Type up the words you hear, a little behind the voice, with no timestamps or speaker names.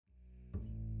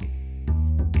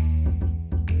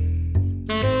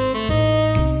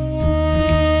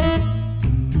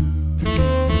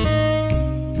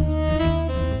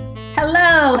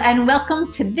and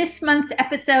welcome to this month's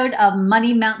episode of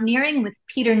Money Mountaineering with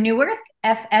Peter Neuwirth,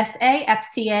 FSA,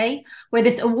 FCA, where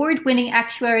this award-winning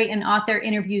actuary and author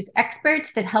interviews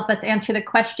experts that help us answer the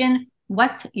question,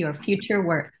 what's your future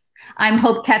worth? I'm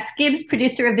Hope Katz-Gibbs,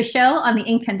 producer of the show on the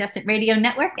Incandescent Radio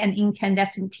Network and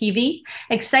Incandescent TV.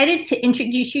 Excited to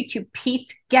introduce you to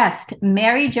Pete's guest,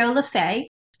 Mary Jo Lafaye.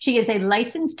 She is a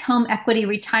licensed home equity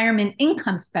retirement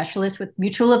income specialist with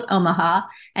Mutual of Omaha,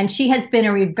 and she has been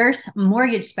a reverse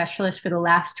mortgage specialist for the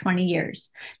last 20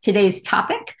 years. Today's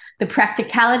topic, the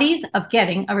practicalities of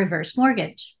getting a reverse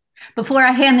mortgage. Before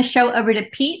I hand the show over to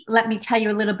Pete, let me tell you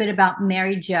a little bit about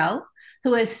Mary Jo,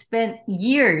 who has spent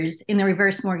years in the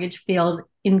reverse mortgage field,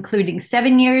 including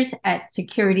 7 years at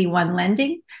Security One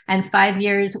Lending and 5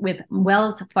 years with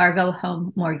Wells Fargo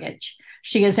Home Mortgage.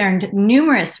 She has earned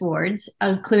numerous awards,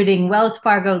 including Wells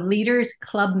Fargo Leaders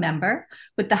Club member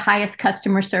with the highest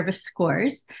customer service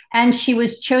scores, and she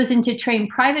was chosen to train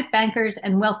private bankers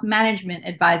and wealth management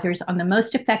advisors on the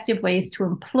most effective ways to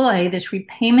employ this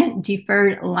repayment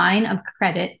deferred line of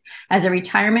credit as a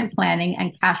retirement planning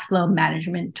and cash flow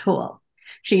management tool.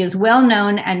 She is well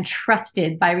known and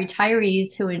trusted by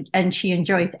retirees and she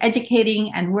enjoys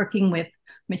educating and working with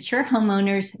mature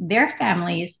homeowners, their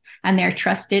families, and their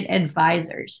trusted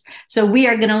advisors. So we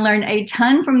are going to learn a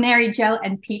ton from Mary Jo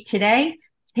and Pete today.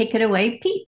 Take it away,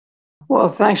 Pete. Well,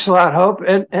 thanks a lot, Hope.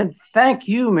 And thank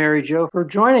you, Mary Jo, for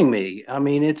joining me. I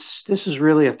mean, this is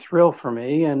really a thrill for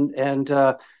me. And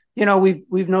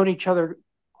we've known each other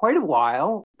quite a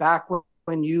while, back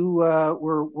when you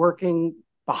were working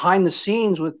behind the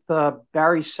scenes with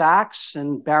Barry Sachs,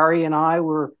 and Barry and I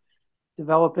were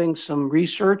developing some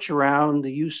research around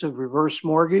the use of reverse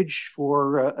mortgage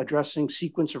for addressing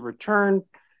sequence of return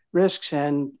risks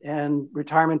and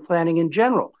retirement planning in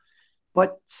general.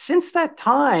 But since that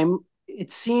time,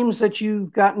 it seems that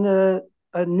you've gotten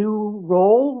a new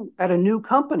role at a new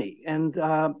company. And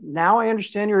now I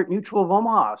understand you're at Mutual of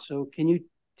Omaha. So can you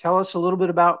tell us a little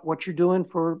bit about what you're doing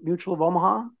for Mutual of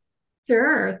Omaha?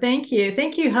 Sure. Thank you.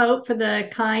 Thank you, Hope, for the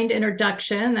kind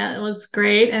introduction. That was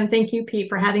great. And thank you, Pete,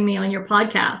 for having me on your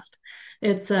podcast.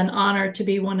 It's an honor to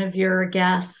be one of your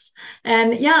guests.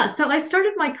 And yeah, so I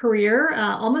started my career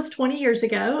almost 20 years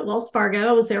ago at Wells Fargo.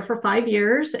 I was there for 5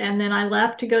 years. And then I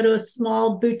left to go to a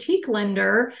small boutique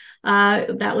lender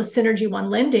that was Synergy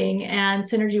One Lending. And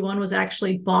Synergy One was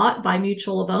actually bought by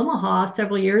Mutual of Omaha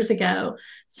several years ago.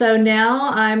 So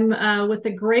now I'm with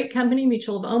a great company,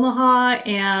 Mutual of Omaha,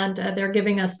 and they're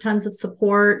giving us tons of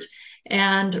support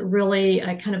and really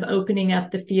kind of opening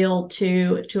up the field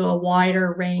to a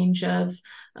wider range of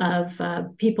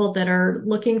people that are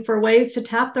looking for ways to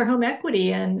tap their home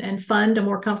equity and fund a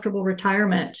more comfortable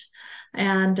retirement.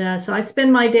 And so I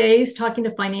spend my days talking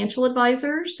to financial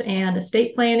advisors and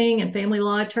estate planning and family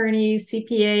law attorneys,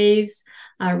 CPAs,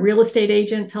 real estate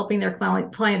agents helping their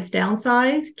clients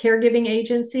downsize, caregiving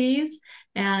agencies,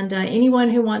 and anyone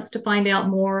who wants to find out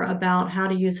more about how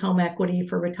to use home equity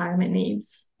for retirement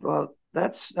needs. Well,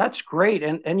 that's great.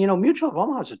 And Mutual of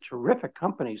Omaha is a terrific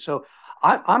company. So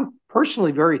I'm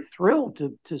personally very thrilled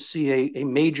to see a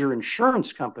major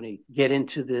insurance company get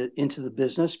into the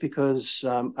business, because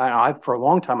I for a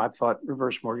long time I've thought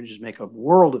reverse mortgages make a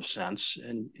world of sense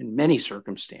in many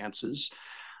circumstances.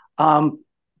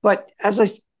 But as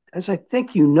I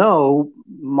think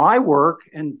my work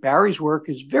and Barry's work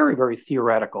is very, very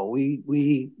theoretical.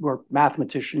 We were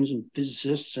mathematicians and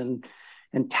physicists and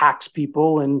tax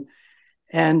people,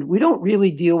 and we don't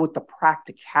really deal with the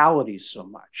practicalities so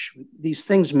much. These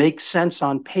things make sense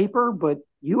on paper, but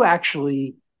you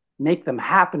actually make them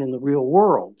happen in the real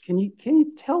world. Can you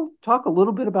talk a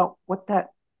little bit about what that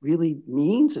really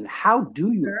means, and how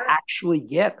do you actually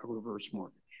get a reverse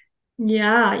mortgage?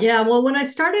 Yeah. Well, when I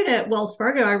started at Wells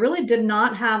Fargo, I really did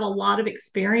not have a lot of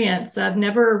experience. I've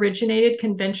never originated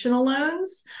conventional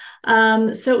loans.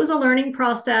 So it was a learning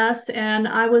process, and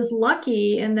I was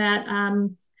lucky in that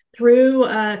through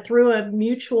a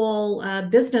mutual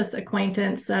business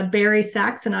acquaintance, Barry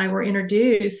Sachs and I were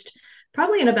introduced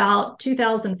probably in about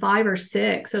 2005 or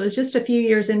 6. So it was just a few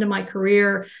years into my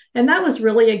career. And that was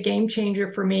really a game changer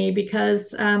for me,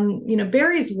 because,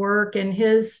 Barry's work and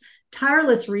his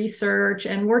tireless research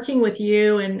and working with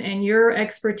you and your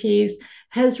expertise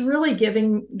has really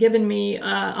given me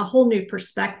a whole new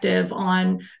perspective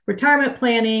on retirement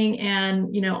planning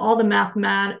and all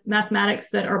the mathematics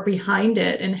that are behind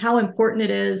it, and how important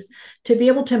it is to be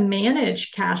able to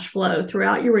manage cash flow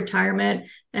throughout your retirement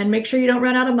and make sure you don't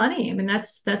run out of money. I mean,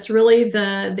 that's really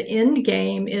the end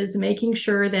game, is making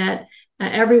sure that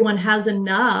everyone has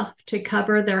enough to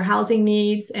cover their housing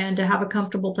needs and to have a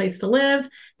comfortable place to live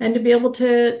and to be able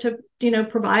to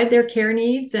provide their care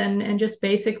needs and just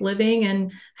basic living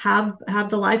and have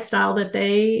the lifestyle that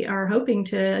they are hoping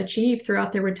to achieve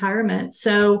throughout their retirement.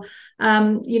 So,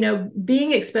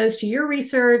 being exposed to your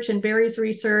research and Barry's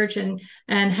research and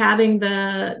having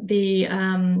the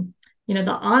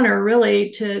honor really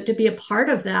to be a part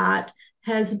of that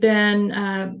has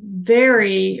been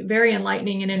very, very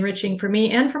enlightening and enriching for me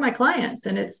and for my clients.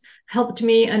 And it's helped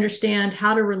me understand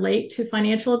how to relate to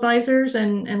financial advisors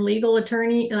and legal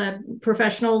attorney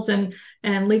professionals and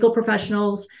legal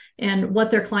professionals and what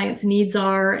their clients' needs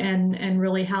are and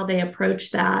really how they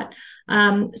approach that.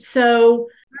 So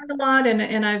I learned a lot,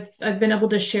 and I've been able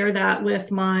to share that with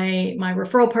my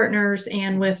referral partners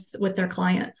and with their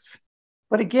clients.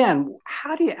 But again,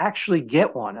 how do you actually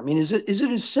get one? I mean, is it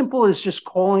as simple as just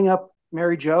calling up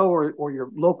Mary Jo or your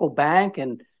local bank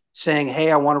and saying,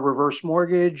 "Hey, I want a reverse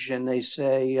mortgage," and they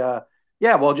say,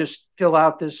 "Yeah, well, just fill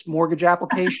out this mortgage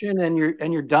application and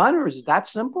you're done"? Or is it that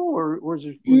simple? Or is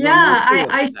it? Yeah,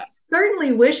 I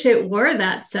certainly wish it were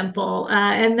that simple,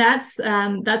 and that's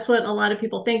what a lot of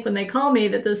people think when they call me,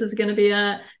 that this is going to be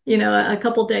a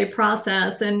couple day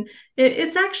process, and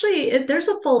it's actually there's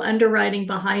a full underwriting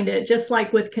behind it, just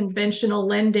like with conventional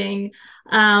lending.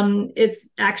 It's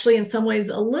actually in some ways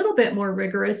a little bit more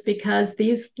rigorous because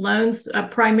these loans,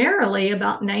 primarily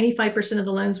about 95% of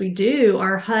the loans we do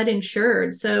are HUD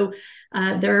insured. So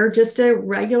they're just a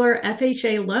regular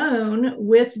FHA loan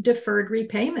with deferred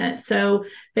repayment. So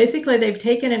basically they've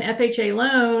taken an FHA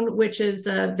loan, which is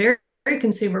very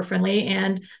consumer friendly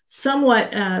and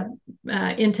somewhat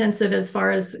intensive as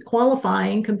far as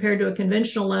qualifying compared to a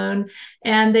conventional loan.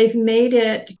 And they've made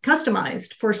it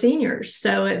customized for seniors.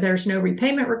 So there's no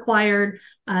repayment required.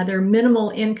 There are minimal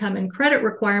income and credit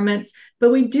requirements,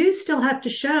 but we do still have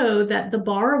to show that the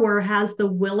borrower has the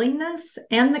willingness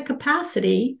and the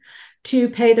capacity to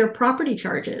pay their property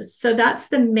charges. So that's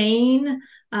the main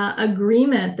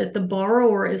agreement that the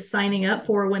borrower is signing up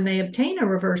for when they obtain a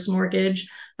reverse mortgage,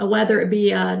 whether it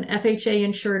be an FHA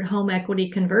insured home equity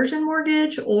conversion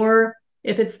mortgage, or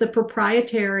if it's the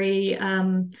proprietary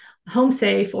Home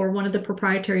Safe or one of the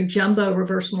proprietary jumbo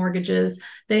reverse mortgages,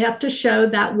 they have to show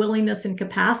that willingness and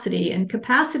capacity. And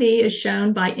capacity is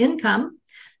shown by income.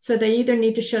 So they either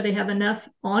need to show they have enough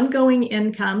ongoing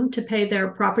income to pay their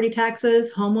property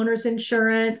taxes, homeowners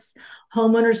insurance,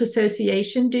 homeowners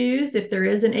association dues, if there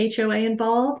is an HOA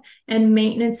involved, and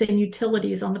maintenance and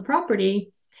utilities on the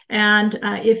property. And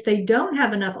if they don't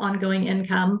have enough ongoing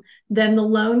income, then the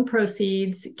loan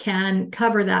proceeds can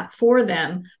cover that for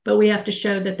them. But we have to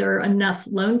show that there are enough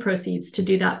loan proceeds to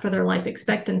do that for their life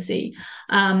expectancy.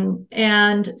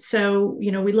 And so,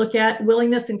 we look at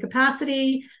willingness and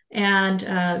capacity, and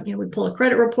we pull a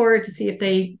credit report to see if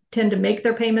they tend to make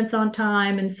their payments on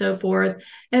time and so forth.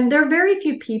 And there are very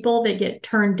few people that get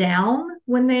turned down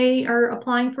when they are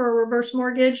applying for a reverse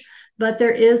mortgage, but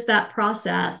there is that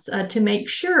process to make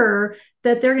sure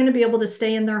that they're going to be able to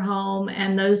stay in their home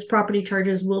and those property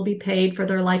charges will be paid for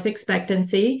their life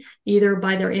expectancy, either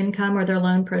by their income or their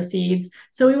loan proceeds.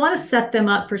 So we want to set them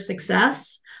up for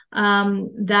success.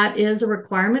 That is a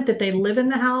requirement that they live in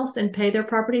the house and pay their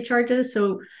property charges.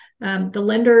 So the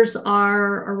lenders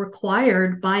are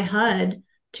required by HUD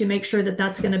to make sure that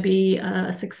that's going to be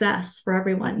a success for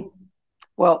everyone.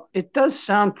 Well, it does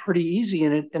sound pretty easy,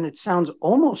 and it sounds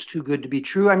almost too good to be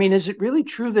true. I mean, is it really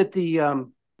true that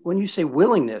when you say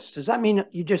willingness, does that mean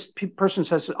person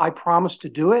says, "I promise to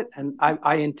do it and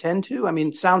I intend to"? I mean,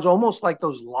 it sounds almost like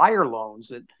those liar loans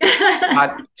that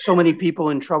got so many people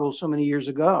in trouble so many years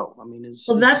ago. I mean,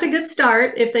 that's a good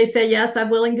start if they say, "Yes,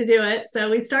 I'm willing to do it." So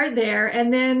we start there,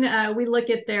 and then we look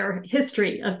at their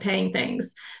history of paying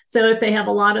things. So if they have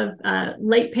a lot of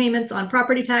late payments on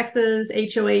property taxes,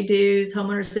 HOA dues,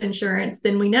 homeowners insurance,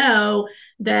 then we know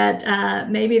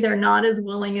that maybe they're not as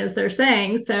willing as they're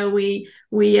saying. So we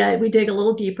dig a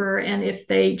little deeper, and if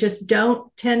they just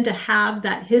don't tend to have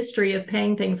that history of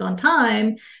paying things on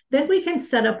time, then we can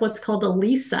set up what's called a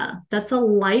LISA. That's a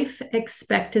life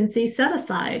expectancy set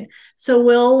aside. So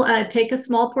we'll take a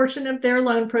small portion of their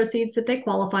loan proceeds that they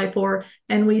qualify for,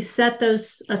 and we set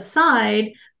those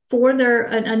aside for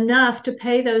enough to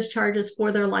pay those charges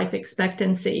for their life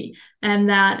expectancy. And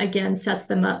that, again, sets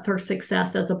them up for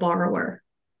success as a borrower.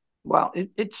 Well,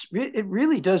 it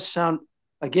really does sound,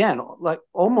 again, like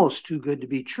almost too good to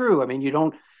be true. I mean,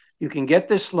 you can get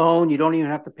this loan. You don't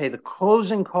even have to pay the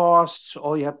closing costs.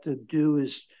 All you have to do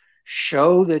is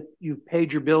show that you've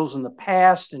paid your bills in the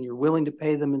past and you're willing to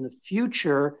pay them in the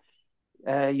future.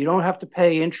 You don't have to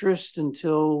pay interest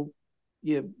until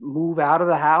you move out of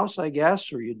the house, I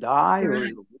guess, or you die, or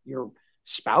your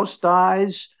spouse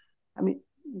dies. I mean,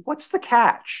 what's the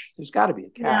catch? There's got to be a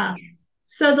catch.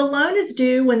 So the loan is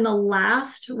due when the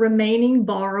last remaining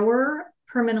borrower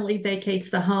permanently vacates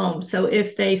the home. So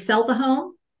if they sell the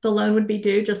home, the loan would be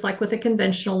due just like with a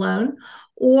conventional loan,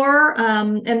 or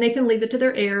and they can leave it to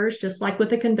their heirs just like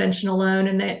with a conventional loan,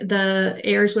 and the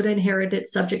heirs would inherit it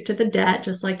subject to the debt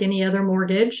just like any other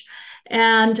mortgage.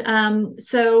 And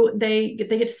so they get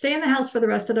to stay in the house for the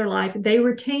rest of their life. They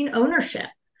retain ownership.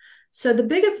 So the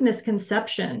biggest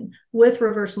misconception with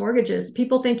reverse mortgages,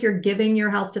 people think you're giving your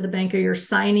house to the bank or you're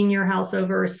signing your house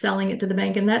over or selling it to the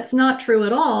bank. And that's not true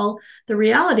at all. The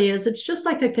reality is it's just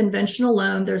like a conventional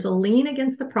loan. There's a lien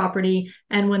against the property.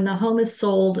 And when the home is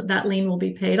sold, that lien will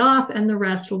be paid off and the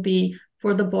rest will be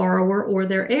for the borrower or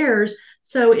their heirs.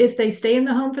 So if they stay in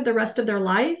the home for the rest of their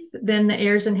life, then the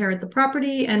heirs inherit the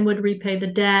property and would repay the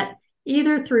debt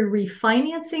either through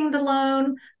refinancing the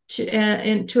loan to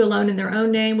a loan in their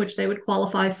own name, which they would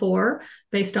qualify for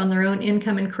based on their own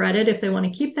income and credit if they want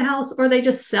to keep the house, or they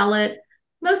just sell it.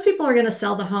 Most people are going to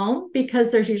sell the home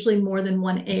because there's usually more than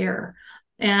one heir.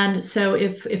 And so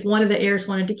if one of the heirs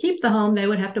wanted to keep the home, they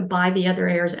would have to buy the other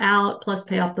heirs out plus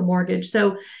pay off the mortgage.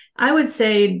 So I would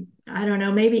say, I don't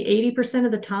know, maybe 80%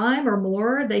 of the time or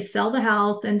more, they sell the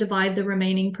house and divide the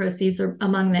remaining proceeds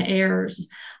among the heirs.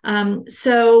 As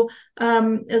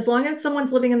long as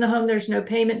someone's living in the home, there's no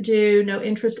payment due, no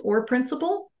interest or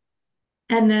principal.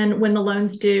 And then when the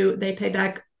loan's due, they pay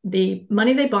back the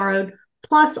money they borrowed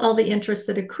plus all the interest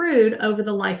that accrued over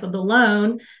the life of the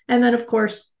loan. And then, of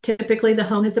course, typically the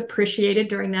home has appreciated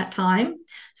during that time.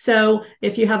 So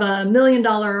if you have $1 million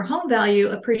home value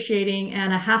appreciating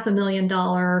and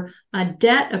 $500,000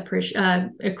 debt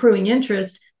accruing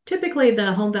interest, typically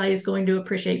the home value is going to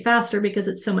appreciate faster because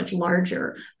it's so much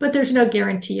larger. But there's no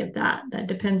guarantee of that. That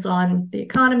depends on the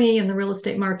economy and the real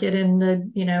estate market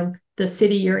and the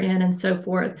city you're in and so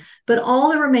forth. But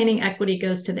all the remaining equity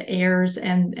goes to the heirs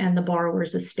and the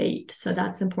borrower's estate. So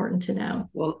that's important to know.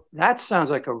 Well, that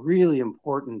sounds like a really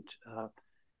important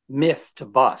myth to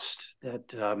bust,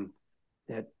 that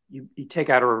you take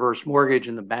out a reverse mortgage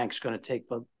and the bank's going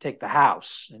to take the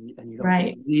house and you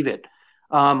don't leave it.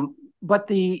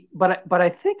 But I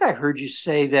think I heard you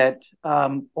say that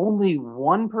only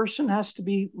one person has to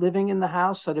be living in the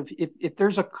house. That if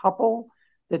there's a couple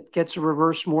that gets a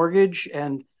reverse mortgage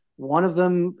and one of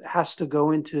them has to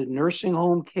go into nursing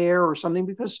home care or something,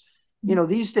 because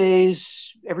these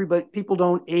days people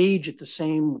don't age at the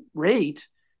same rate.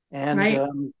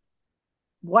 And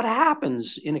what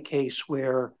happens in a case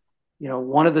where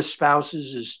one of the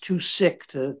spouses is too sick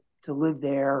to live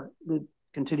there,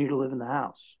 continue to live in the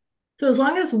house? So as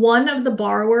long as one of the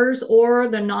borrowers or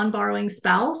the non-borrowing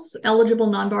spouse,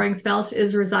 eligible non-borrowing spouse,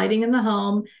 is residing in the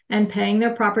home and paying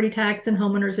their property tax and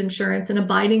homeowners insurance and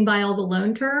abiding by all the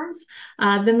loan terms,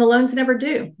 then the loan's never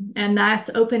due. And that's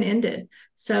open-ended.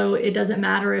 So it doesn't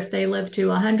matter if they live to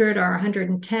 100 or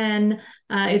 110.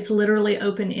 It's literally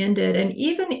open-ended. And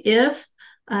even if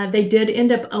they did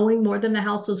end up owing more than the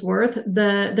house was worth,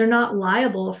 they're not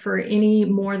liable for any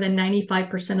more than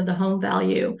 95% of the home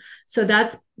value. So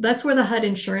that's where the HUD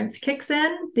insurance kicks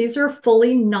in. These are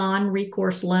fully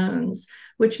non-recourse loans,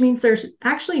 which means there's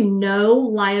actually no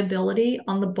liability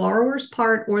on the borrower's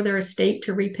part or their estate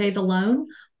to repay the loan.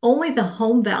 Only the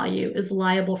home value is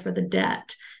liable for the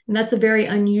debt. And that's a very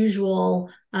unusual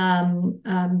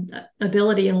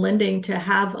ability in lending, to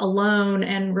have a loan,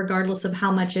 and regardless of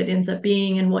how much it ends up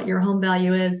being and what your home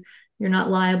value is, you're not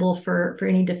liable for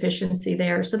any deficiency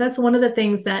there. So that's one of the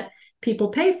things that people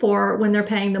pay for when they're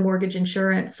paying the mortgage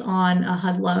insurance on a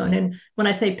HUD loan. And when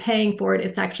I say paying for it,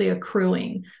 it's actually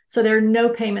accruing. So there are no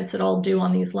payments at all due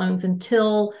on these loans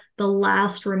until the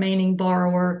last remaining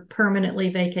borrower permanently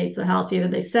vacates the house. Either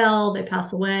they sell, they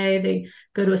pass away, they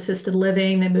go to assisted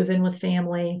living, they move in with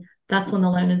family. That's when the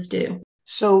loan is due.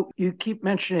 So you keep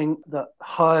mentioning the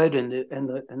HUD and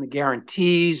the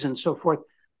guarantees and so forth,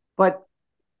 but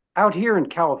out here in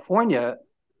California,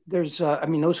 there's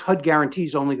those HUD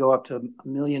guarantees only go up to $1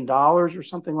 million or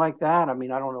something like that. I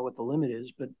mean, I don't know what the limit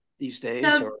is, but these days,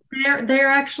 they're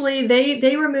actually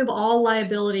they remove all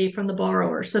liability from the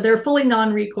borrower, so they're fully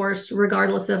non-recourse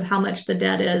regardless of how much the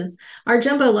debt is. Our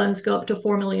jumbo loans go up to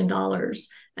 $4 million,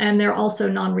 and they're also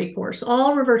non-recourse.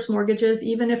 All reverse mortgages,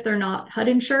 even if they're not HUD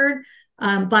insured,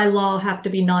 by law have to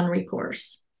be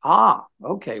non-recourse.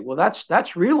 Okay. Well,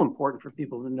 that's real important for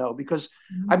people to know, because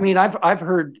I mean, I've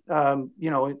heard,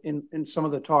 in some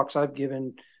of the talks I've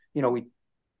given,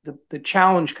 the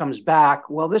challenge comes back.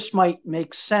 Well, this might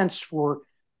make sense for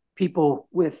people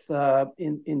with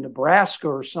in Nebraska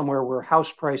or somewhere where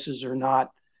house prices are not,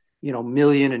 $1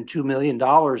 million and $2 million.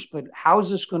 But how is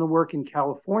this going to work in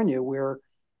California where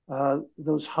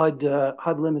those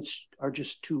HUD limits are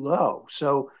just too low?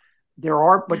 So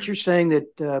but you're saying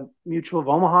that Mutual of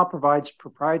Omaha provides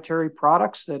proprietary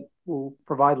products that will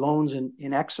provide loans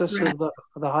in excess of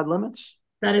the HUD limits?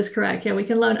 That is correct. Yeah, we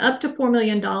can loan up to $4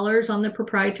 million on the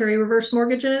proprietary reverse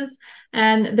mortgages,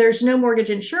 and there's no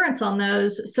mortgage insurance on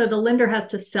those. So the lender has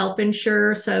to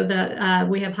self-insure so that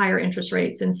we have higher interest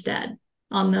rates instead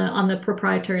on the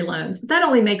proprietary loans. But that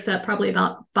only makes up probably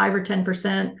about 5 or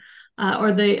 10%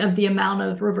 of the amount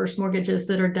of reverse mortgages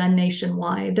that are done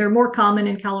nationwide. They're more common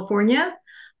in California,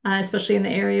 especially in the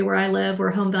area where I live,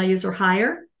 where home values are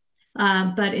higher.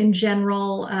 But in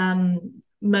general,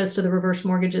 most of the reverse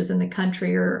mortgages in the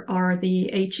country are the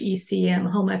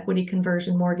HECM, home equity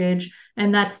conversion mortgage,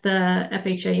 and that's the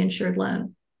FHA insured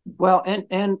loan. Well,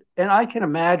 and I can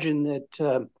imagine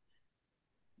that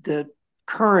the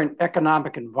current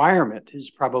economic environment has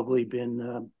probably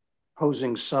been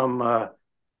posing some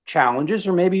challenges,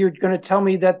 or maybe you're going to tell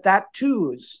me that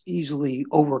too is easily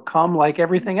overcome, like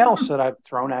everything else that I've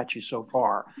thrown at you so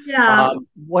far. Yeah.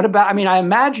 What about? I mean, I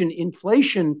imagine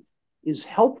inflation is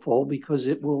helpful because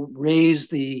it will raise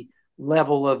the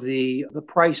level of the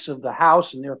price of the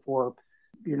house, and therefore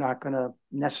you're not going to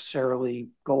necessarily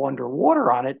go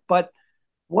underwater on it. But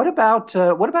what about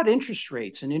interest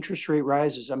rates and interest rate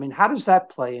rises? I mean, how does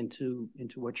that play into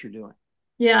what you're doing?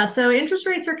 Yeah, so interest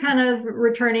rates are kind of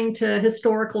returning to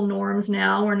historical norms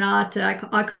now. We're not,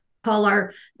 I call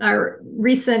our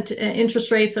recent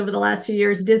interest rates over the last few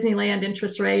years Disneyland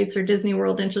interest rates or Disney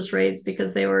World interest rates,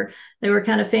 because they were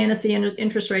kind of fantasy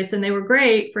interest rates, and they were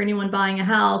great for anyone buying a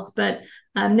house. But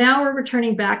now we're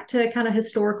returning back to kind of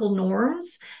historical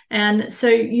norms. And so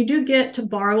you do get to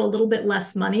borrow a little bit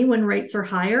less money when rates are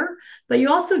higher, but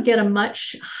you also get a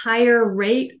much higher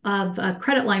rate of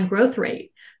credit line growth rate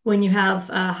when you have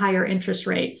higher interest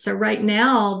rates. So right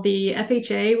now, the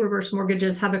FHA reverse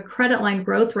mortgages have a credit line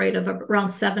growth rate of around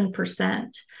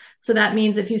 7%. So that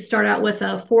means if you start out with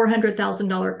a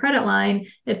 $400,000 credit line,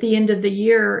 at the end of the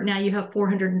year, now you have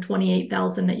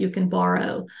 $428,000 that you can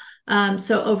borrow.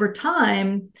 So over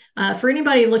time, for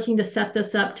anybody looking to set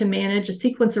this up to manage a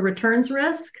sequence of returns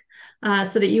risk,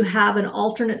 so that you have an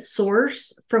alternate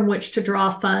source from which to draw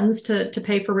funds to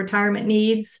pay for retirement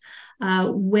needs,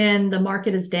 when the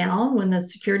market is down, when the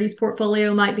securities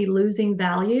portfolio might be losing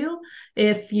value.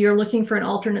 If you're looking for an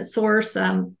alternate source,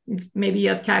 maybe you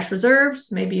have cash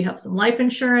reserves, maybe you have some life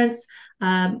insurance.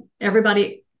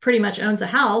 Everybody pretty much owns a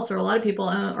house, or a lot of people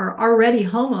are already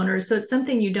homeowners. So it's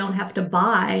something you don't have to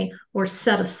buy or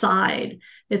set aside.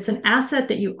 It's an asset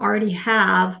that you already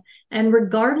have. And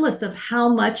regardless of how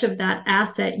much of that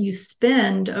asset you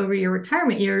spend over your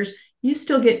retirement years, you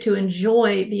still get to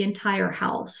enjoy the entire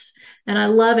house. And I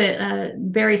love it.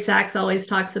 Barry Sachs always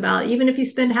talks about, even if you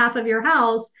spend half of your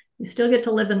house, you still get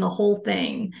to live in the whole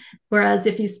thing. Whereas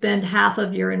if you spend half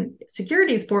of your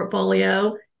securities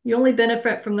portfolio, you only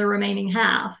benefit from the remaining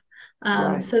half.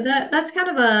 Right. So that's kind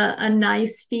of a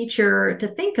nice feature to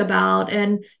think about.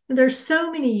 And there's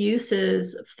so many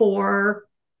uses for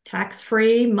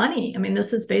tax-free money. I mean,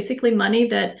 this is basically money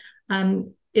that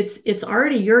it's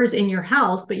already yours in your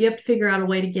house, but you have to figure out a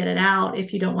way to get it out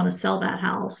if you don't want to sell that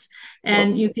house.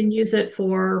 And you can use it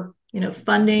for,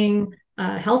 funding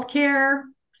healthcare,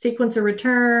 sequence of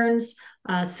returns,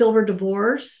 silver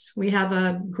divorce. We have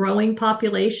a growing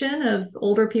population of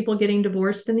older people getting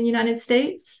divorced in the United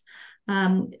States.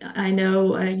 I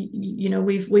know,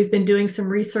 we've been doing some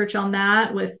research on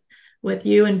that with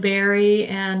you and Barry,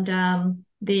 and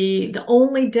the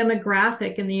only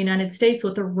demographic in the United States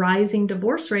with a rising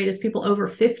divorce rate is people over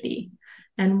 50.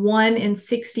 And 1 in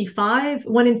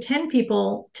 10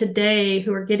 people today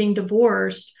who are getting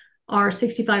divorced are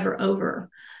 65 or over.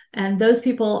 And those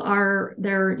people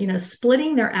they're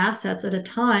splitting their assets at a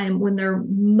time when they're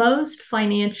most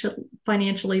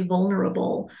financially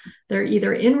vulnerable. They're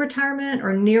either in retirement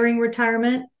or nearing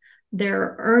retirement.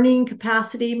 Their earning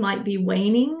capacity might be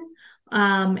waning.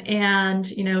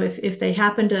 If they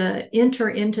happen to enter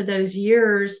into those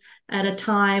years at a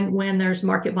time when there's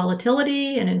market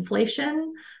volatility and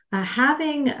inflation,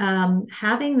 having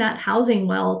that housing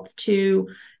wealth to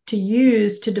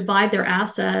use to divide their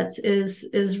assets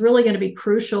is really going to be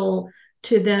crucial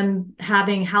to them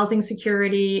having housing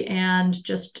security and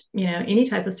just any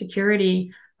type of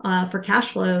security for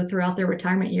cash flow throughout their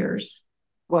retirement years.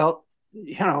 Well,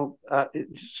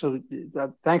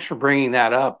 thanks for bringing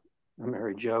that up,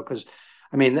 Mary Jo, because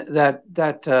I mean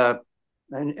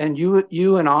and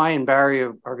you and I and Barry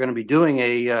are going to be doing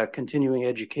a continuing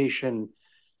education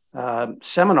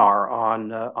seminar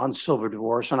on silver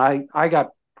divorce, and I got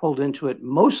pulled into it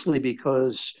mostly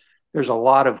because there's a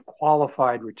lot of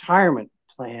qualified retirement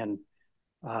plan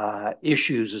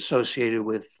issues associated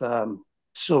with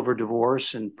silver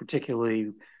divorce, and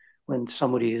particularly when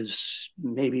somebody is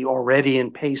maybe already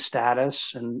in pay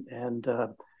status, and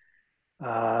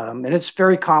it's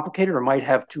very complicated, or might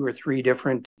have 2 or 3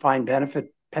 different defined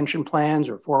benefit pension plans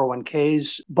or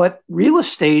 401ks. But real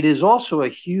estate is also a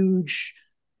huge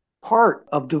part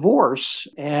of divorce,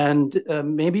 and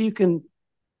maybe you can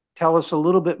tell us a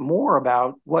little bit more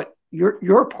about what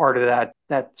your part of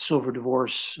that silver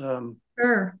divorce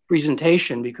Sure.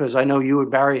 presentation, because I know you and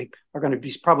Barry are going to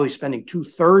be probably spending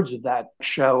 2/3 of that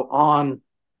show on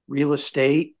real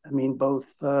estate. I mean, both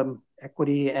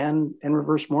equity and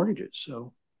reverse mortgages.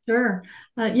 So. Sure.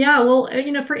 Yeah. Well,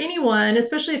 for anyone,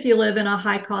 especially if you live in a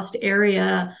high cost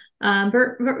area,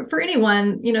 for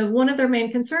anyone, one of their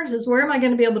main concerns is, where am I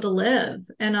going to be able to live?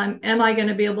 And am I going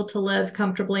to be able to live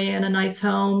comfortably in a nice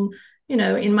home,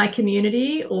 in my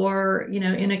community, or,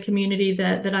 in a community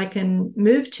that I can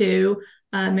move to?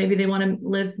 Maybe they want to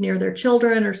live near their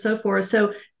children or so forth.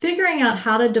 So figuring out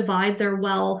how to divide their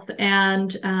wealth,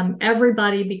 and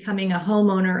everybody becoming a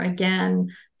homeowner again,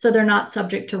 so they're not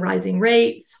subject to rising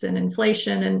rates and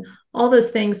inflation and all those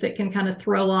things that can kind of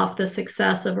throw off the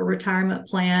success of a retirement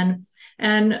plan.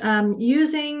 And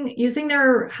using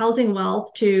their housing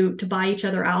wealth to buy each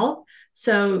other out.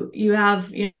 So you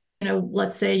have,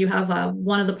 let's say you have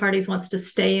one of the parties wants to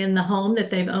stay in the home that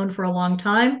they've owned for a long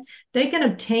time. They can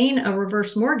obtain a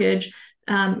reverse mortgage,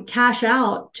 cash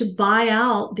out to buy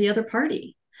out the other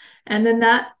party. And then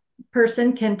that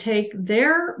person can take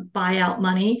their buyout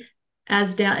money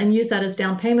as down and use that as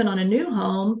down payment on a new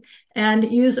home,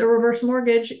 and use a reverse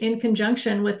mortgage in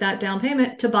conjunction with that down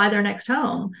payment to buy their next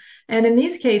home. And in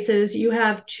these cases, you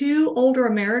have 2 older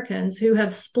Americans who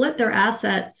have split their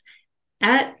assets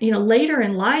at, later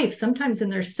in life, sometimes in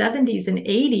their 70s and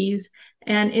 80s.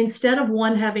 And instead of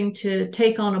one having to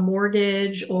take on a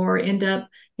mortgage or end up,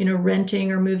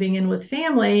 renting or moving in with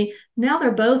family, now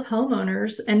they're both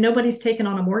homeowners and nobody's taken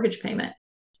on a mortgage payment.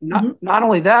 Not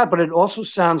only that, but it also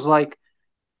sounds like,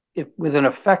 if with an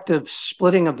effective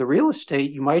splitting of the real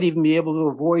estate, you might even be able to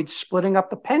avoid splitting up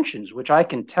the pensions, which I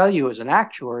can tell you as an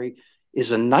actuary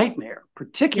is a nightmare,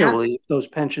 particularly if those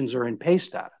pensions are in pay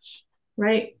status.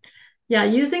 Right. Yeah,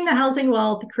 using the housing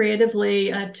wealth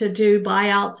creatively to do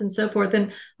buyouts and so forth.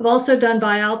 And I've also done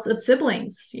buyouts of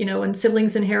siblings. When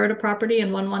siblings inherit a property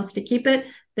and one wants to keep it,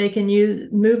 they can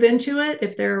move into it.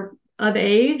 If they're of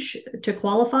age to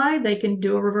qualify, they can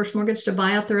do a reverse mortgage to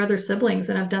buy out their other siblings.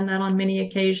 And I've done that on many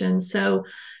occasions. So,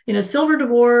 silver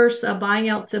divorce, buying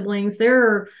out siblings, there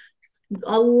are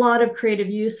a lot of creative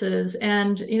uses.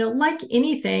 And, like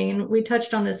anything, we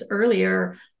touched on this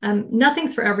earlier,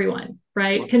 nothing's for everyone,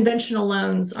 right? Conventional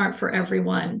loans aren't for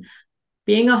everyone.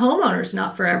 Being a homeowner is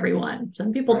not for everyone.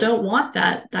 Some people don't want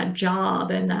that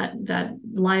job and that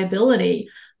liability.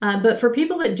 But for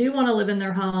people that do want to live in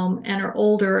their home and are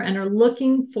older and are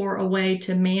looking for a way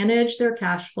to manage their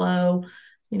cash flow,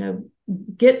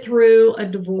 get through a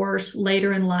divorce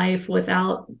later in life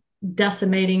without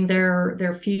decimating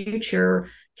their future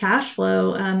cash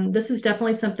flow, this is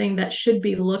definitely something that should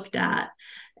be looked at.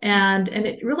 And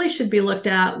it really should be looked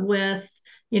at with,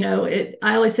 I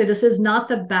always say this is not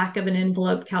the back of an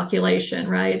envelope calculation,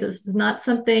 right? This is not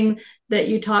something that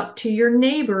you talk to your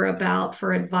neighbor about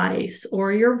for advice,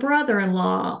 or your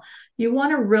brother-in-law. You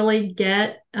want to really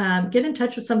get in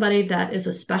touch with somebody that is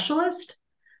a specialist,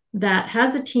 that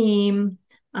has a team,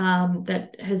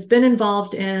 that has been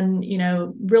involved in,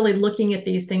 really looking at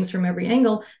these things from every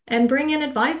angle, and bring in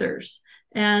advisors.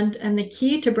 And the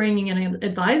key to bringing in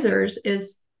advisors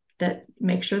is that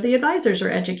make sure the advisors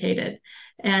are educated.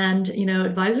 And,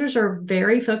 advisors are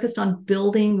very focused on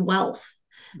building wealth.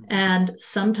 And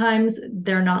sometimes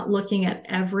they're not looking at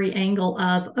every angle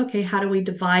of, okay, how do we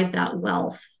divide that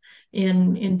wealth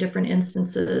in different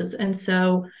instances? And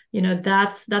so,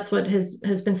 that's what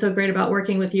has been so great about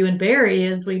working with you and Barry,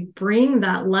 is we bring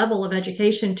that level of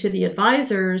education to the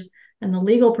advisors and the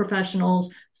legal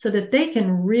professionals so that they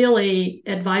can really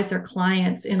advise their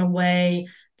clients in a way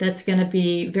that's going to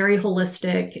be very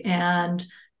holistic and,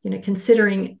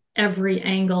 considering every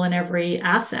angle and every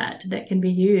asset that can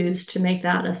be used to make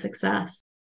that a success.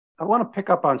 I want to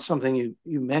pick up on something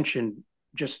you mentioned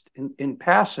just in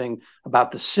passing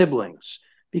about the siblings,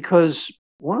 because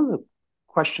one of the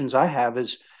questions I have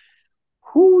is,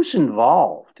 who's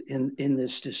involved in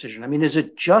this decision? I mean, is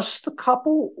it just the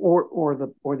couple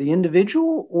or the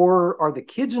individual, or are the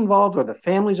kids involved, or the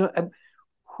families?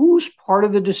 Who's part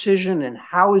of the decision, and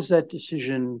how is that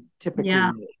decision typically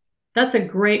made? That's a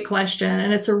great question.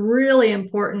 And it's a really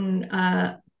important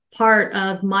part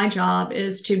of my job,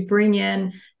 is to bring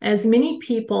in as many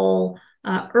people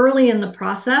early in the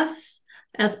process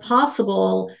as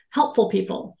possible, helpful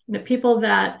people, people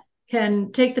that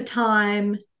can take the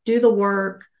time, do the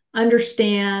work,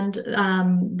 understand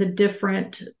the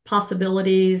different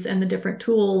possibilities and the different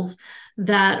tools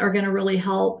that are going to really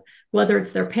help, whether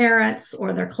it's their parents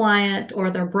or their client or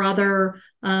their brother.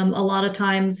 A lot of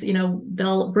times,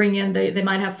 they'll bring in, they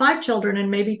might have 5 children and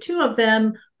maybe 2 of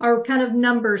them are kind of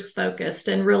numbers focused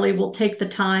and really will take the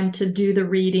time to do the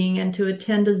reading and to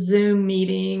attend a Zoom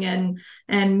meeting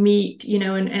and meet,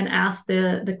 and ask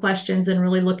the questions and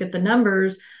really look at the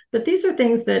numbers. But these are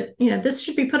things that, this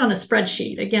should be put on a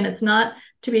spreadsheet. Again, it's not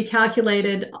to be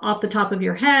calculated off the top of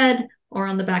your head or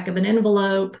on the back of an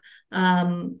envelope.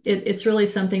 It's really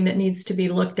something that needs to be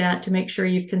looked at to make sure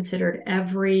you've considered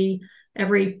every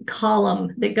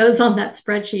column that goes on that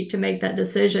spreadsheet to make that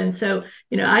decision. So,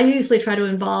 I usually try to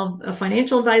involve a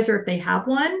financial advisor if they have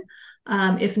one.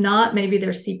 If not, maybe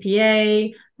their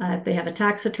CPA, if they have a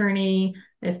tax attorney,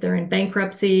 if they're in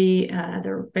bankruptcy,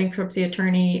 their bankruptcy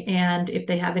attorney, and if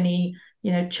they have any,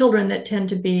 children that tend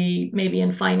to be maybe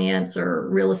in finance or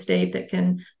real estate that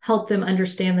can help them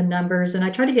understand the numbers. And I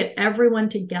try to get everyone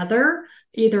together,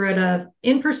 either at a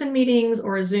in-person meetings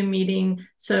or a Zoom meeting,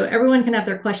 so everyone can have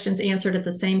their questions answered at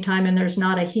the same time. And there's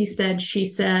not a he said, she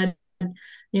said,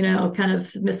 kind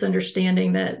of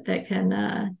misunderstanding that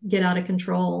can get out of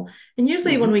control. And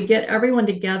usually when we get everyone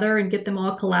together and get them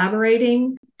all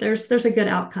collaborating, there's a good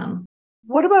outcome.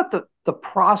 What about the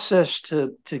process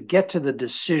to get to the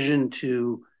decision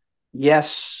to,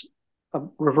 yes, a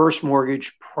reverse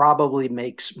mortgage probably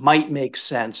might make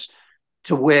sense,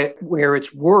 to where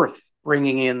it's worth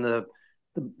bringing in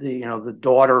the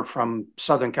daughter from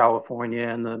Southern California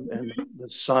and the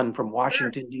son from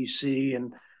Washington, D.C.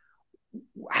 And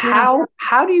how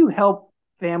do you help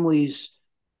families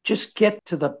just get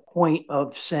to the point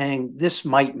of saying this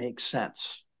might make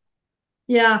sense?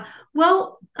 Yeah,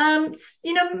 well, most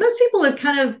people have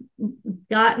kind of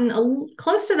gotten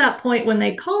close to that point when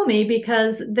they call me,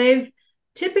 because they've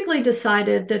typically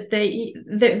decided that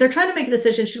they're trying to make a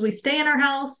decision. Should we stay in our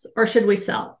house or should we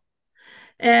sell?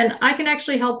 And I can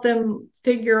actually help them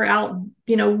figure out,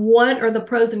 what are the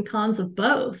pros and cons of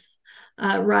both,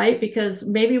 right? Because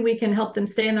maybe we can help them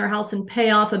stay in their house and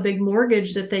pay off a big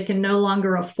mortgage that they can no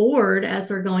longer afford as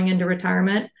they're going into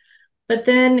retirement. But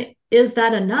then, is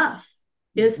that enough?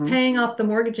 Is paying off the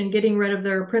mortgage and getting rid of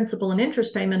their principal and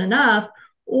interest payment enough?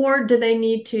 Or do they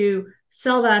need to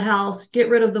sell that house, get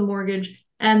rid of the mortgage,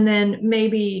 and then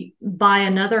maybe buy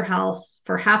another house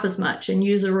for half as much and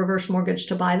use a reverse mortgage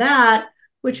to buy that,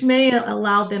 which may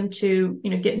allow them to,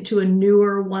 get into a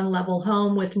newer one-level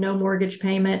home with no mortgage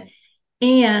payment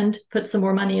and put some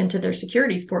more money into their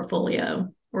securities portfolio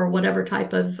or whatever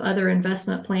type of other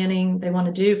investment planning they want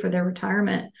to do for their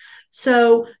retirement.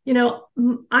 So,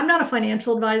 I'm not a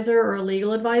financial advisor or a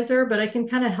legal advisor, but I can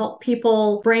kind of help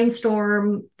people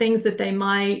brainstorm things that they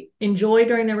might enjoy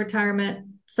during their retirement,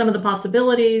 some of the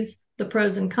possibilities, the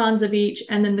pros and cons of each,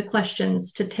 and then the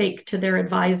questions to take to their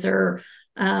advisor,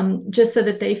 just so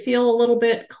that they feel a little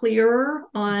bit clearer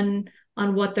on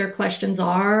what their questions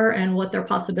are and what their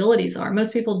possibilities are.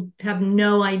 Most people have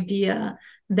no idea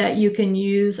that you can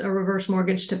use a reverse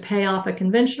mortgage to pay off a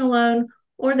conventional loan,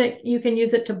 or that you can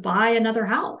use it to buy another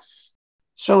house.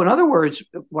 So in other words,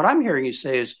 what I'm hearing you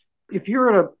say is, if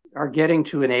are getting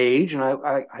to an age, and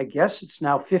I guess it's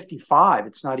now 55,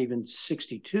 it's not even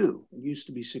 62, it used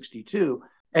to be 62,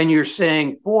 and you're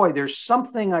saying, boy, there's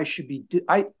something I should be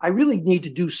I really need to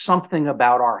do something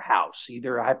about our house.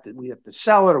 Either we have to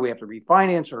sell it, or we have to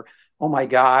refinance, or, oh my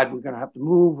God, we're going to have to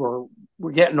move, or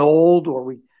we're getting old,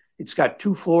 or it's got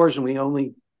 2 floors and we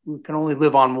can only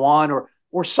live on one,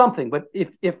 or something. But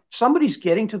if somebody's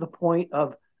getting to the point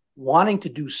of wanting to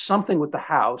do something with the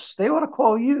house, they ought to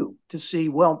call you to see,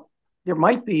 well, there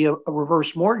might be a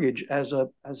reverse mortgage as a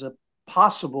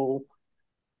possible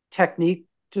technique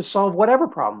to solve whatever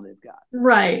problem they've got.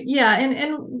 Right. Yeah.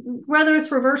 And whether it's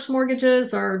reverse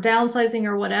mortgages or downsizing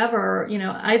or whatever,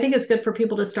 I think it's good for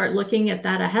people to start looking at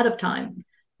that ahead of time,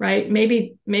 right?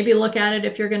 Maybe look at it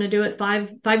if you're going to do it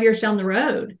five years down the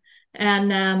road.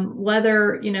 And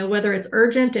whether it's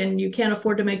urgent and you can't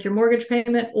afford to make your mortgage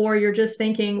payment, or you're just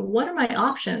thinking, what are my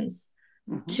options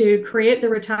to create the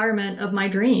retirement of my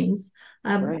dreams?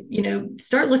 Right.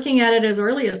 Start looking at it as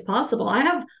early as possible. I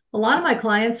have a lot of my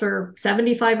clients are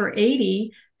 75 or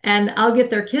 80, and I'll get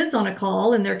their kids on a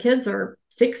call, and their kids are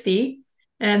 60,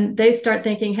 and they start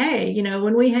thinking, hey,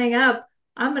 when we hang up,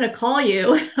 I'm going to call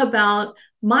you about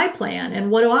my plan and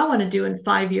what do I want to do in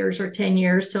 5 years or 10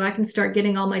 years, so I can start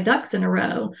getting all my ducks in a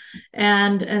row.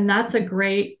 And that's a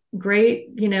great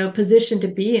great, position to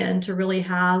be in to really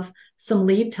have some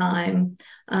lead time.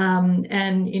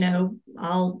 And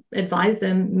I'll advise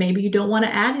them, maybe you don't want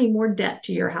to add any more debt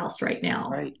to your house right now.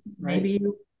 Right. Maybe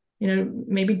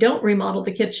maybe don't remodel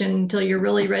the kitchen until you're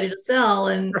really ready to sell,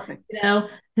 and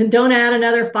and don't add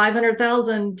another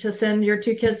 500,000 to send your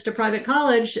 2 kids to private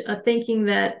college, thinking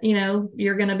that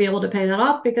you're going to be able to pay that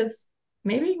off, because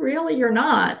maybe really you're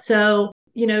not. So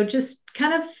just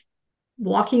kind of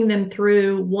walking them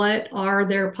through what are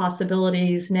their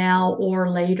possibilities now or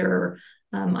later,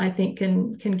 I think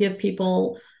can give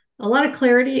people a lot of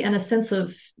clarity and a sense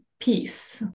of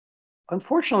peace.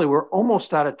 Unfortunately, we're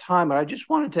almost out of time, but I just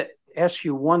wanted to ask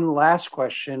you one last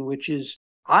question, which is,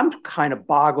 I'm kind of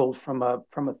boggled from a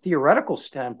theoretical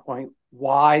standpoint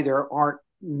why there aren't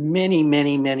many,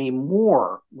 many, many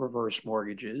more reverse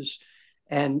mortgages,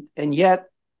 and yet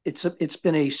it's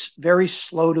been a very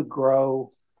slow to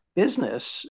grow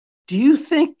business. Do you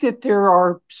think that there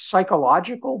are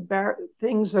psychological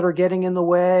things that are getting in the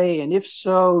way? And if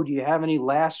so, do you have any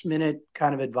last minute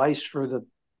kind of advice for the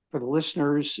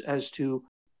listeners as to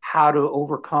how to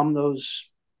overcome those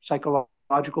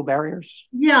psychological barriers?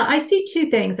 Yeah, I see 2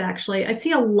 things, actually. I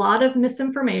see a lot of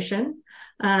misinformation.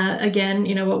 Again,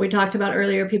 what we talked about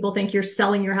earlier, people think you're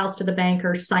selling your house to the bank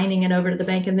or signing it over to the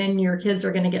bank, and then your kids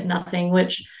are going to get nothing,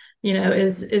 which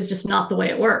is just not the way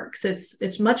it works.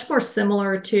 It's much more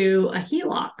similar to a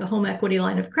HELOC, a home equity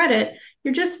line of credit.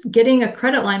 You're just getting a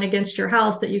credit line against your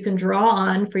house that you can draw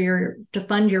on to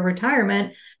fund your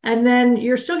retirement, and then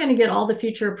you're still going to get all the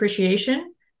future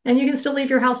appreciation, and you can still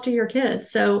leave your house to your kids.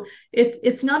 So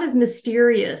it's not as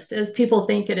mysterious as people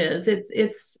think it is.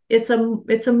 It's a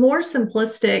more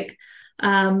simplistic.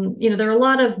 There are a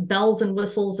lot of bells and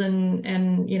whistles, and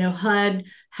HUD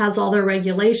has all their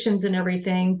regulations and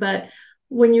everything. But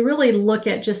when you really look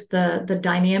at just the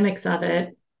dynamics of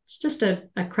it, it's just a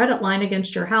credit line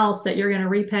against your house that you're going to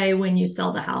repay when you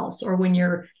sell the house, or when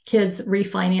your kids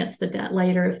refinance the debt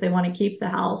later if they want to keep the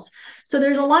house. So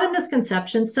there's a lot of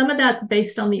misconceptions. Some of that's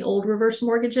based on the old reverse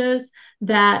mortgages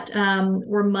that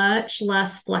were much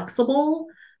less flexible.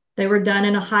 They were done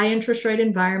in a high interest rate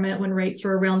environment when rates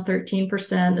were around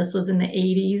 13%. This was in the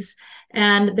 80s.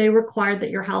 And they required that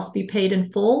your house be paid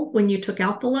in full when you took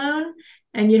out the loan.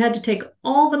 And you had to take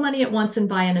all the money at once and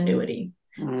buy an annuity.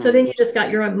 So then you just got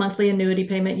your monthly annuity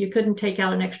payment. You couldn't take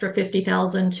out an extra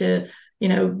 50,000 to,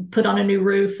 put on a new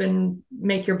roof and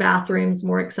make your bathrooms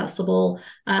more accessible.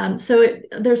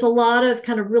 There's a lot of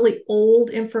kind of really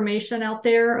old information out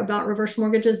there about reverse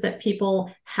mortgages that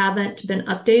people haven't been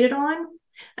updated on.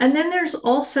 And then there's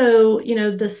also,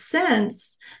 the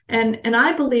sense, and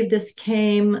I believe this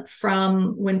came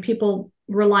from when people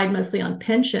relied mostly on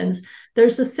pensions.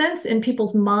 There's the sense in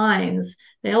people's minds,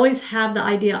 they always have the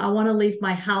idea, I want to leave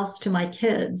my house to my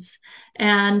kids.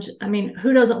 And I mean,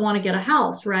 who doesn't want to get a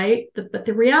house, right? But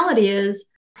the reality is,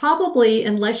 probably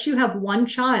unless you have one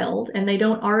child and they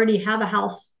don't already have a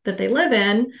house that they live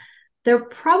in, they're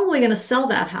probably going to sell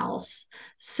that house.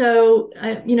 So,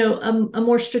 a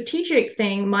more strategic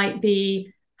thing might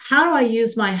be, how do I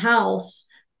use my house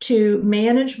to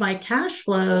manage my cash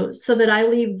flow so that I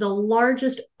leave the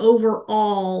largest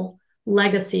overall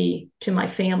legacy to my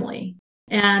family?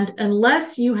 And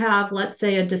unless you have, let's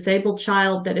say, a disabled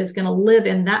child that is going to live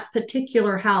in that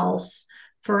particular house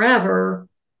forever,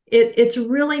 it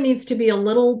really needs to be a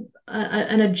little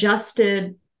an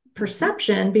adjusted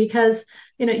perception, because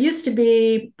it used to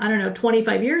be,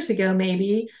 25 years ago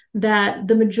maybe, that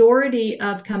the majority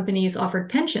of companies offered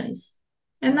pensions,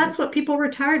 and that's what people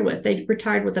retired with. They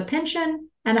retired with a pension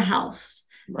and a house,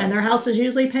 and their house was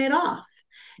usually paid off.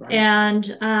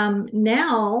 And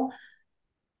now,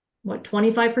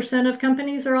 25% of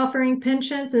companies are offering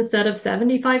pensions instead of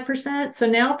 75%. So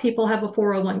now people have a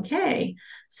 401k.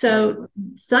 So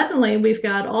suddenly we've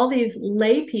got all these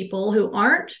lay people who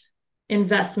aren't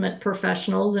investment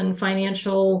professionals and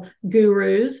financial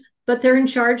gurus, but they're in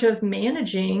charge of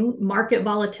managing market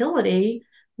volatility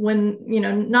when,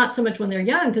 not so much when they're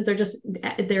young, because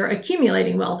they're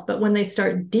accumulating wealth, but when they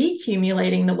start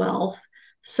decumulating the wealth,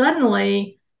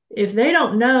 suddenly, if they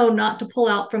don't know not to pull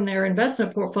out from their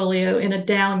investment portfolio in a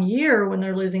down year when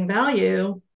they're losing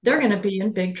value, they're going to be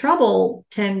in big trouble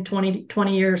 10,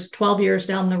 20 years, 12 years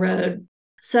down the road.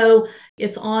 So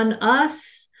it's on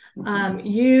us,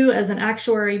 you as an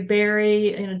actuary,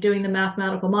 Barry, doing the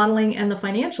mathematical modeling, and the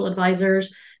financial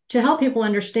advisors, to help people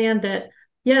understand that,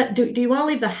 do you want to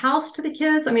leave the house to the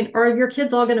kids? I mean, are your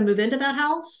kids all going to move into that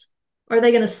house? Or are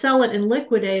they going to sell it and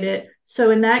liquidate it?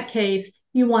 So in that case,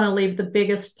 you want to leave the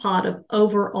biggest pot of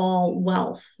overall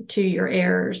wealth to your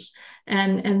heirs.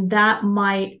 And that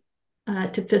might,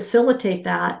 to facilitate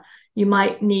that, you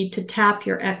might need to tap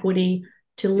your equity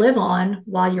to live on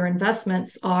while your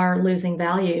investments are losing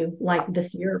value. Like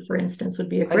this year, for instance, would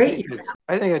be a great year.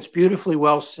 I think it's beautifully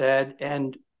well said.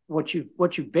 And what you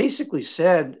basically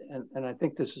said, and I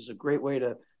think this is a great way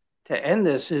to end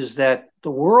this, is that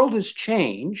the world has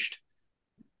changed.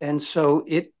 And so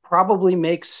it probably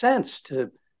makes sense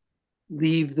to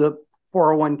leave the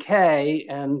 401k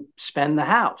and spend the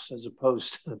house as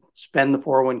opposed to spend the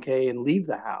 401k and leave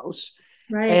the house.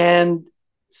 Right. And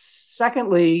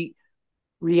secondly,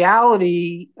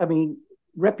 reality,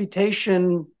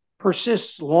 reputation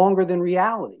persists longer than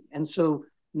reality. And so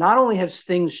not only has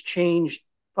things changed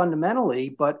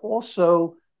fundamentally, but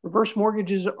also reverse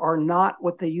mortgages are not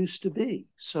what they used to be.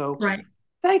 So right.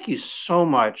 Thank you so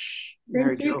much,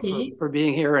 Mary Thank you, Jo, Pete, for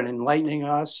being here and enlightening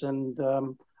us. And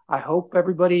I hope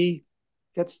everybody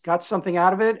got something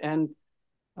out of it. And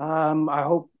I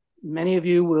hope many of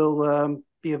you will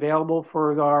be available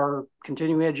for our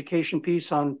continuing education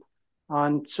piece on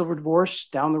silver divorce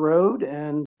down the road.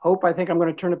 And Hope, I think I'm going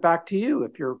to turn it back to you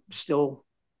if you're still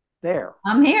there.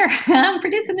 I'm here. I'm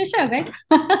producing the show, babe.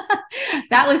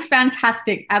 That was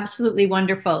fantastic. Absolutely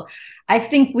wonderful. I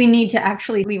think we need to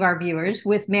actually leave our viewers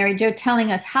with Mary Jo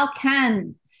telling us how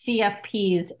can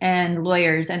CFPs and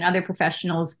lawyers and other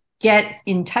professionals get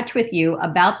in touch with you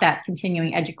about that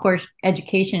continuing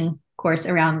education course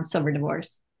around silver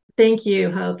divorce. Thank you,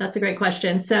 Hope. That's a great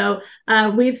question. So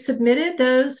we've submitted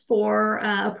those for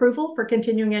approval for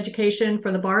continuing education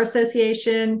for the Bar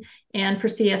Association and for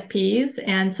CFPs.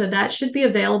 And so that should be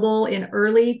available in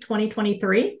early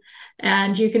 2023.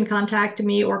 And you can contact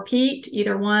me or Pete,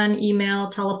 either one, email,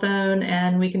 telephone,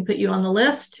 and we can put you on the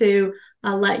list to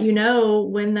let you know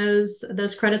when those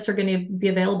credits are going to be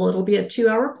available. It'll be a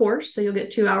 2-hour course, so you'll get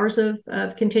 2 hours of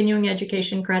continuing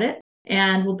education credit.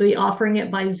 And we'll be offering it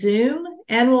by Zoom.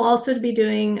 And we'll also be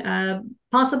doing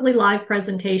possibly live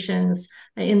presentations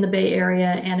in the Bay Area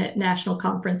and at national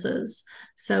conferences.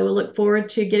 So we'll look forward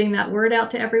to getting that word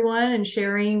out to everyone and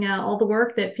sharing all the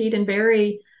work that Pete and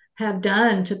Barry have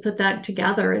done to put that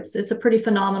together. It's a pretty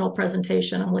phenomenal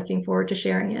presentation. I'm looking forward to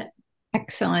sharing it.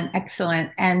 Excellent,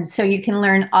 excellent. And so you can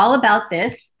learn all about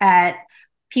this at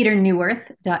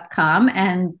peterneuwirth.com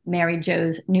and Mary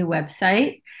Jo's new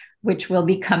website, which will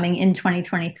be coming in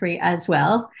 2023 as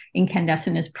well.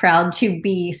 Incandescent is proud to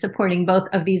be supporting both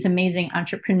of these amazing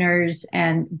entrepreneurs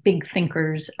and big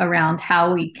thinkers around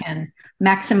how we can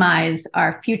maximize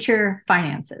our future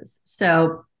finances.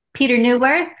 So Peter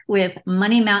Neuwirth with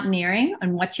Money Mountaineering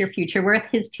and What's Your Future Worth,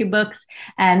 his 2 books,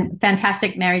 and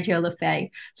fantastic Mary Jo Lafaye.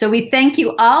 So we thank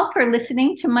you all for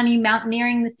listening to Money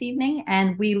Mountaineering this evening,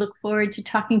 and we look forward to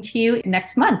talking to you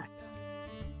next month.